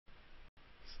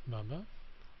Baba.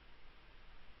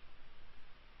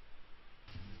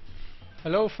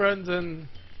 Hello friends and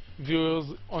viewers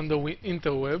on the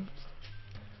interwebs.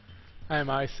 I am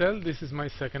Icel. This is my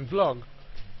second vlog.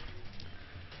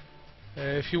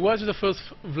 If you watched the first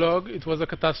vlog, it was a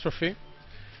catastrophe.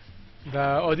 The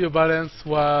audio balance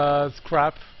was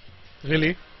crap,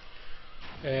 really,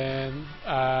 and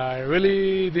I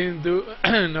really didn't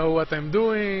know what I'm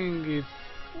doing. It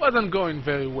wasn't going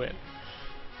very well.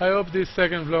 I hope this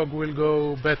second vlog will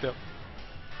go better.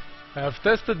 I have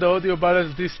tested the audio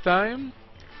balance this time,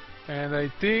 and I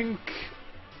think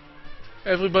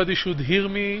everybody should hear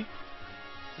me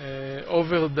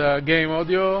over the game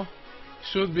audio.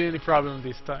 Shouldn't be any problem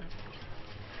this time.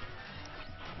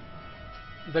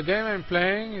 The game I'm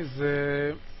playing is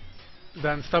the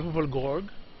Unstoppable Gorg.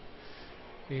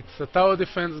 It's a tower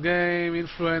defense game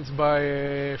influenced by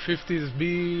 50s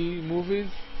B movies,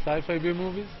 sci-fi B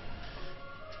movies.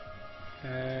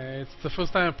 It's the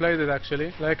first time I played it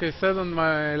actually. Like I said on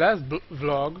my last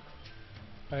vlog,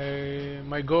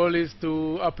 my goal is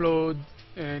to upload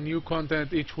new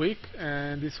content each week,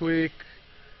 and this week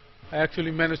I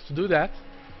actually managed to do that.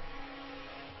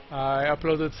 I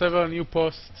uploaded several new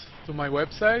posts to my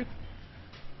website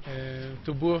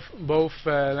to both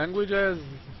languages,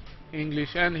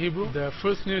 English and Hebrew. The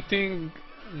first new thing,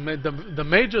 the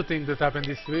major thing that happened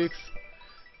this week,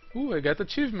 I got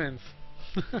achievements.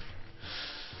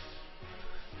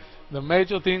 The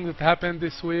major thing that happened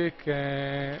this week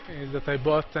is that I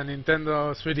bought a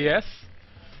Nintendo 3DS.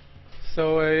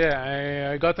 So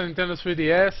yeah, I got a Nintendo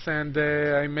 3DS, and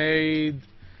I made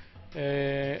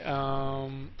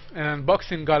an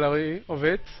unboxing gallery of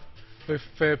it with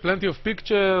plenty of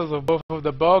pictures of both of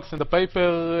the box and the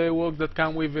paperwork that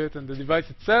come with it, and the device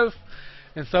itself,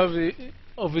 and some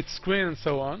of its screen and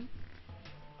so on.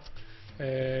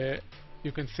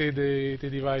 You can see the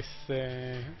device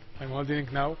I'm holding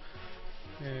it now.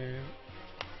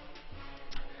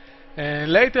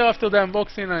 And later, after the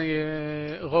unboxing,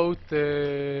 I wrote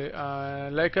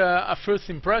like a first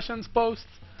impressions post,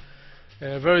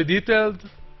 very detailed.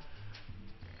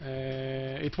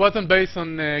 It wasn't based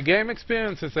on game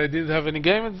experiences. I didn't have any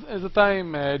game at the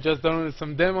time. I just downloaded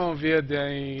some demo via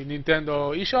the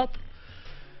Nintendo eShop.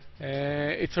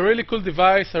 It's a really cool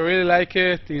device. I really like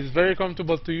it. It's very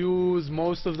comfortable to use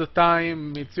most of the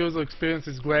time. Its user experience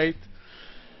is great.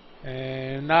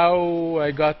 And now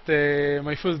I got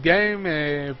my first game,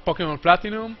 Pokemon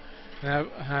Platinum, and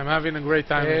I'm having a great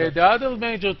time with it. The other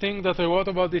major thing that I wrote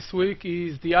about this week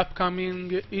is the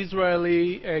upcoming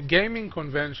Israeli gaming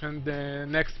convention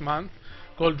next month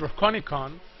called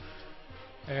Draconicon.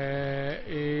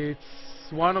 It's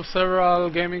one of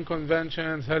several gaming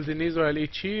conventions held in Israel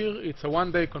each year. It's a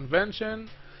one-day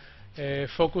convention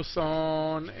focused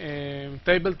on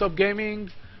tabletop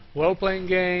gaming, role-playing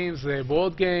games,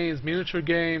 board games, miniature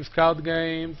games, card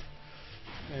games,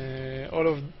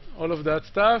 all of that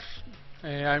stuff.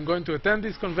 I'm going to attend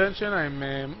this convention. I'm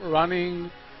running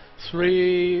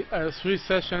three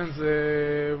sessions,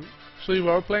 three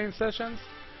role-playing sessions,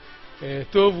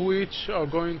 two of which are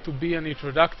going to be an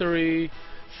introductory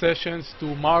sessions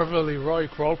to Marvel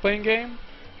Heroic role-playing game,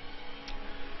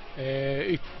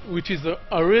 which is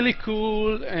a really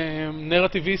cool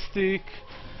narrativistic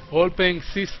role-playing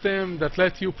system that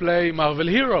lets you play Marvel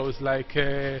heroes like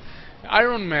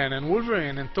Iron Man and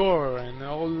Wolverine and Thor and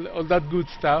all that good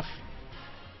stuff.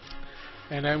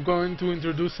 And I'm going to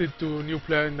introduce it to new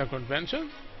players in the convention.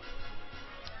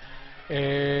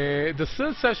 The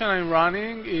third session I'm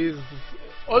running is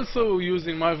also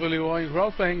using Marvel Heroic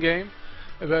role-playing game,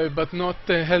 but not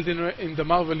held in the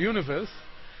Marvel universe.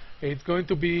 It's going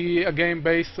to be a game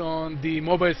based on the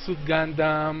Mobile Suit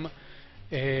Gundam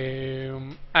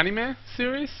anime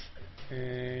series.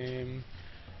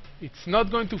 It's not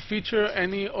going to feature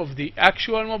any of the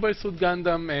actual Mobile Suit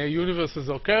Gundam universes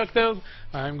or characters.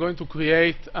 I'm going to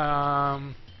create a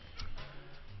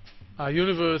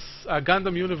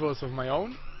Gundam universe of my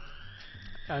own.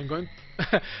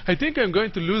 I think I'm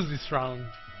going to lose this round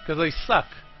because I suck.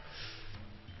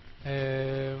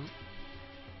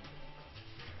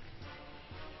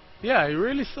 Yeah, I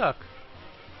really suck.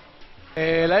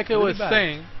 Like I was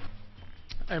saying,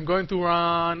 I'm going to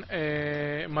run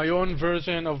my own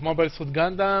version of Mobile Suit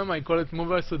Gundam. I call it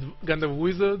Mobile Suit Gundam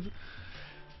Wizard.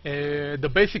 The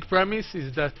basic premise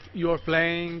is that you are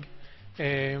playing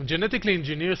genetically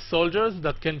engineered soldiers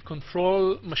that can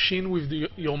control machine with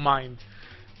your mind.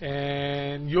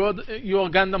 And you are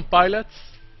Gundam pilots,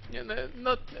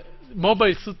 not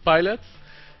mobile suit pilots.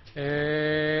 You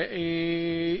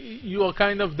are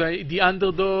kind of the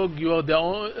underdog. You are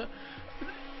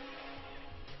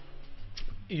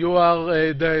you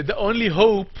are the only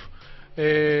hope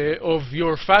of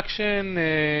your faction.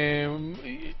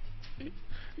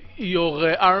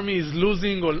 Your army is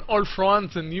losing on all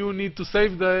fronts, and you need to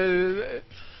save the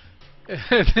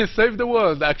save the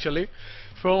world, actually,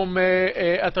 from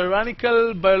a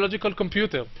tyrannical biological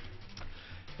computer.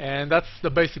 And that's the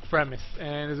basic premise,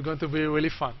 and it's going to be really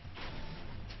fun.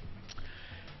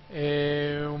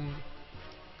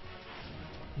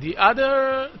 The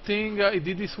other thing I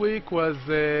did this week was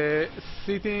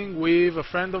sitting with a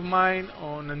friend of mine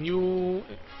on a new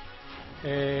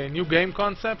game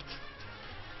concept.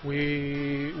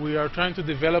 We are trying to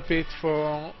develop it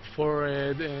to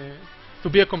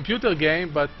be a computer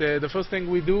game, but the first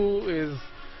thing we do is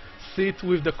sit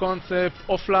with the concept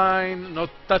offline, not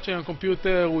touching a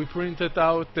computer. We printed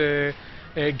out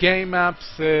game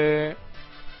maps and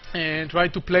try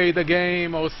to play the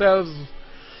game ourselves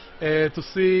to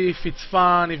see if it's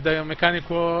fun, if the mechanic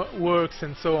works,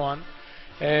 and so on.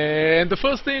 And the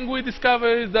first thing we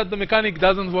discover is that the mechanic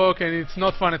doesn't work and it's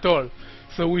not fun at all.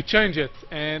 So we change it.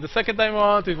 And the second time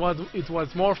around, it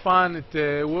was more fun.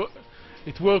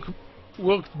 It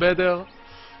worked better.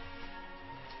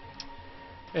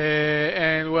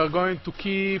 And we're going to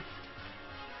keep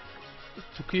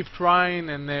trying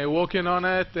and working on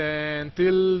it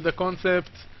until the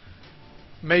concept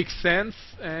makes sense,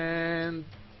 and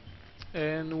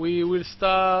we will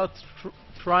start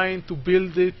trying to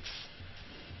build it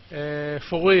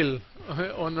for real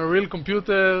on a real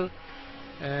computer,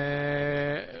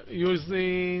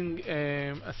 using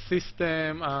a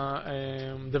system,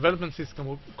 development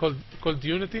system called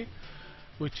Unity,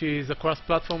 which is a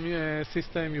cross-platform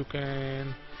system. You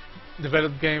can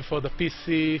develop games for the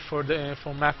PC, for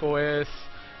Mac OS,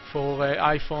 for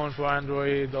iPhone, for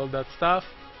Android, all that stuff.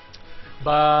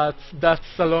 But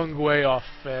that's a long way off.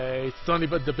 It's only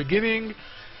at the beginning.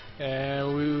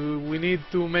 We need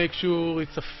to make sure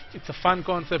it's a fun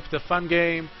concept, a fun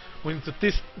game. We need to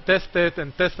test it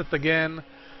and test it again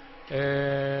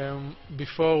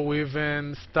before we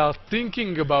even start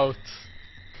thinking about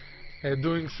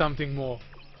doing something more.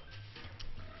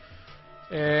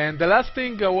 And the last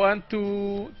thing I want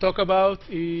to talk about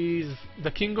is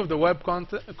the King of the Web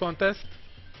contest.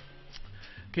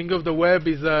 King of the Web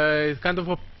is kind of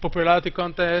a popularity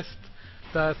contest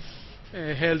that's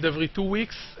held every 2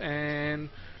 weeks, and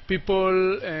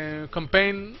people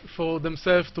campaign for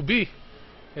themselves to be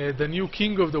the new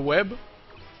King of the Web.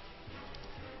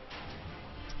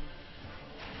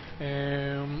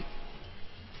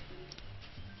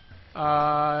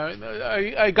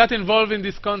 I got involved in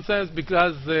this contest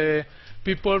because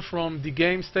people from the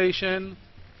game station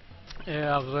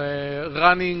are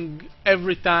running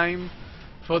every time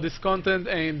for this content,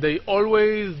 and they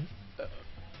always,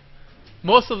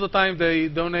 most of the time, they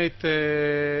donate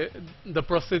the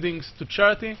proceedings to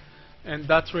charity, and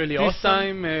that's really awesome. This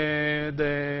time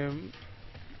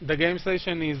the game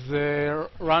station is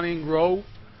running Row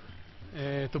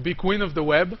to be Queen of the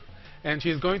Web, and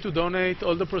she's going to donate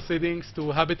all the proceedings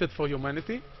to Habitat for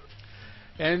Humanity.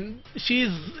 And she's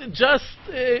just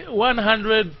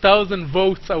 100,000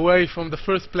 votes away from the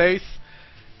first place,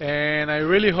 and I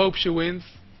really hope she wins.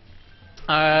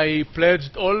 I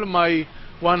pledged all my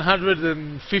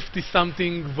 150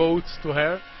 something votes to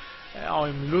her.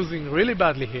 I'm losing really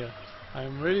badly here. I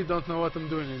really don't know what I'm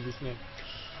doing in this game.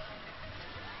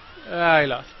 I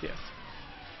lost, yes.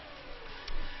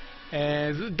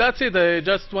 And that's it. I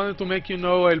just wanted to make you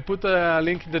know. I'll put a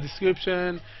link in the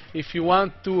description. If you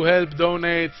want to help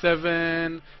donate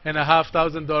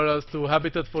 $7,500 to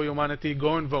Habitat for Humanity,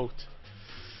 go and vote.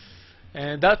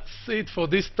 And that's it for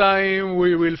this time.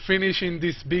 We will finish in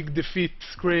this big defeat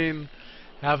screen.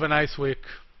 Have a nice week.